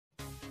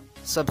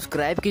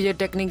Subscribe कीजिए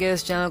technique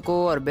इस channel को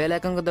और बेल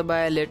आइकन को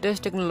दबाएं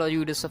लेटेस्ट टेक्नोलॉजी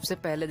वीडियो सबसे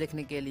पहले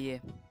देखने के लिए।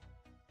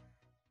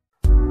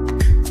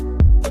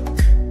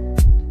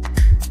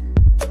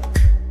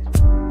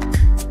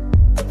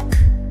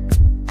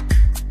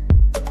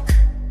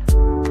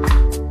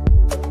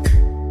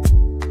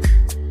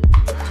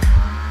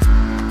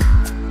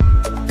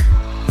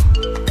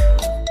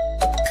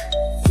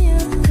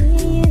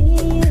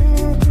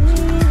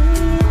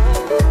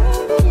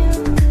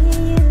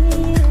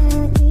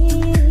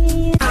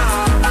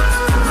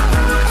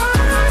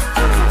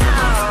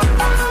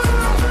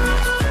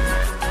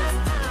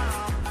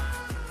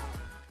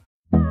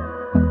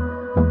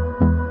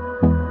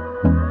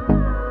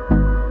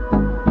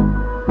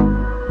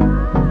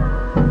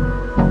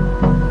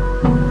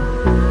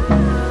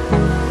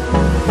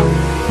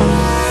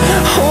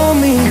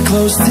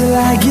 Close till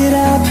I get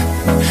up.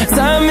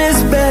 Time is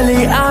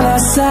barely on our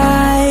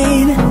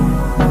side.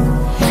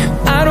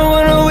 I don't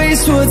wanna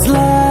waste what's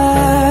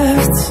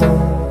left.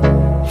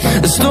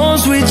 The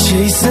storms we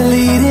chase are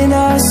leading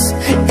us,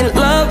 and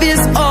love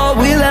is all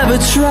we'll ever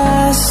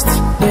trust.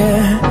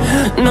 Yeah,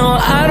 no,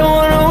 I don't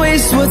wanna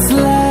waste what's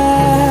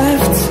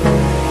left.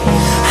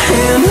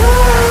 And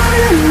on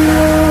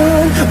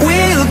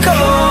we'll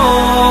go,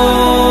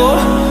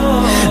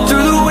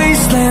 through the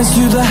wastelands,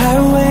 through the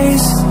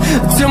highways,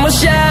 till my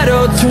shadow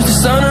turns to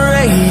sun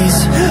rays.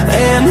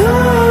 And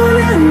on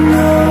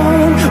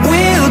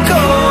we'll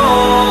go,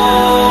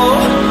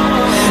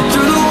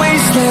 through the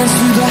wastelands,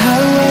 through the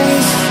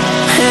highways,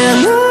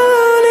 and on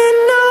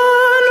we'll go.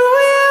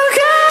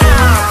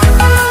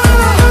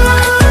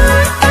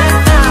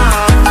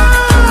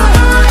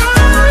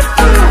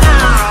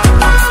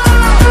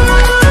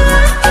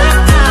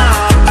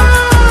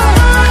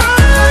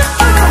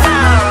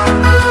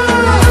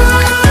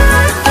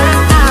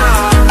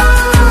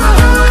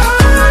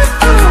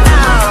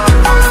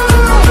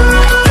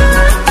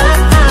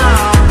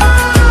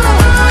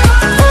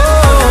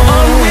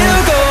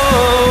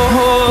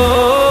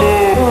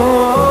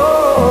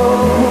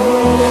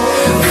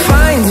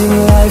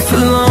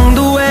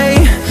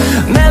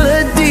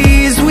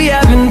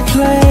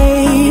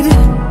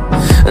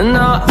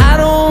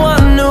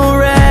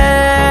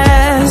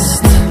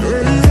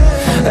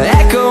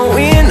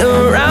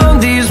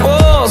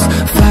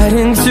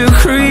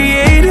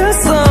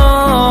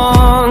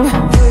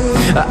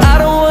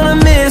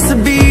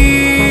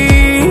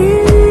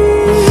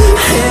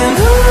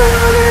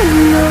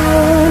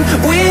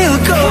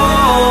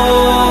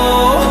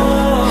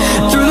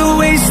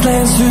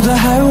 Through the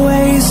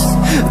highways,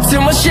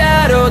 till my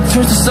shadow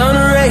turns to sun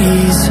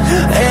rays.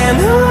 And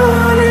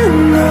on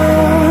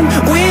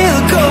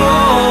we'll go,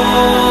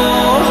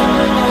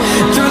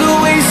 through the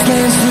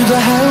wastelands, through the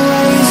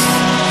highways,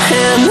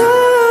 and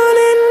on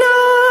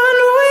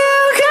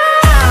we'll go.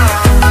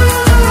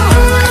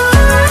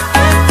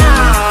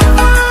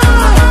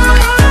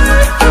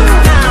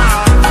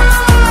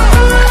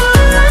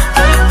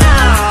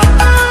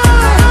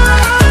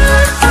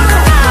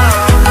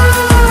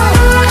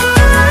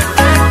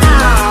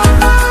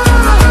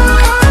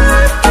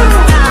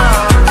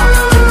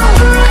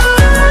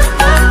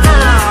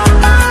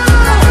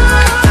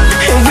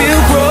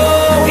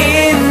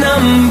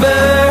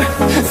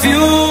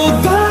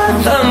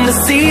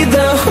 See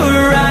the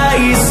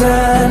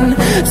horizon,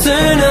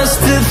 turn us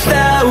to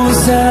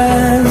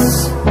thousands,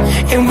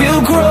 and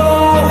we'll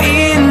grow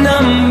in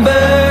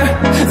number,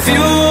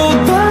 fueled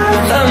by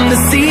them. To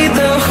see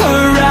the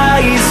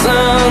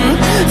horizon,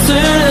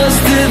 turn us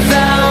to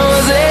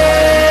thousands,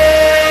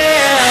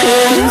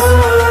 and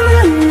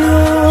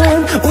on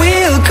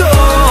we'll go,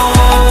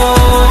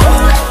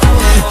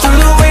 through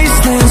the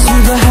wastelands,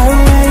 through the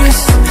highways,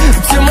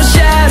 till my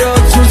shadow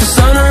turns to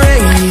sun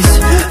rays.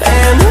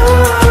 And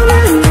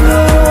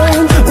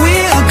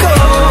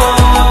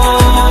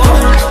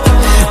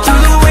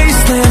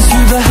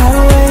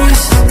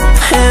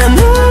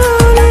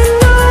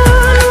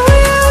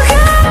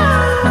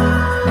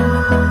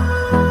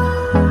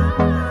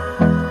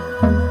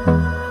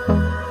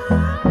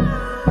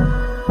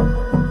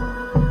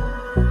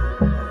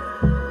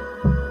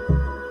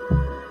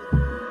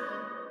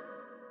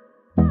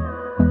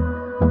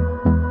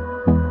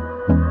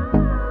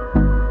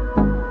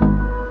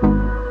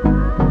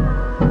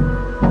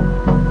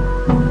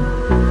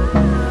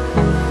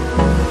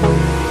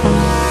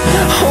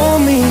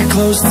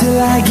close till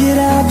I get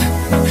up.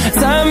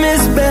 Time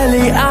is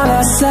barely on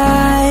our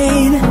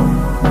side.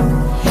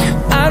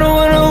 I don't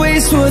wanna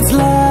waste what's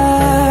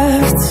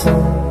left.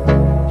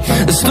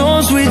 The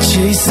storms we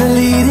chase are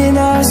leading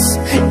us,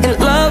 and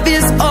love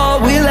is all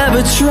we'll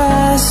ever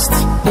trust.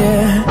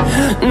 Yeah,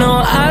 no,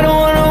 I don't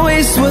wanna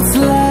waste what's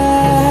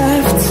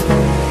left.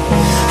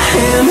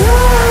 And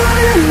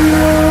on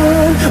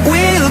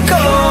we'll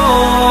go,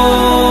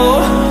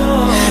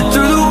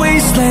 through the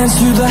wastelands,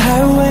 through the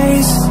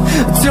highways,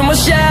 till my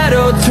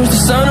shadow turns to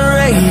sun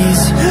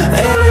rays.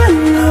 And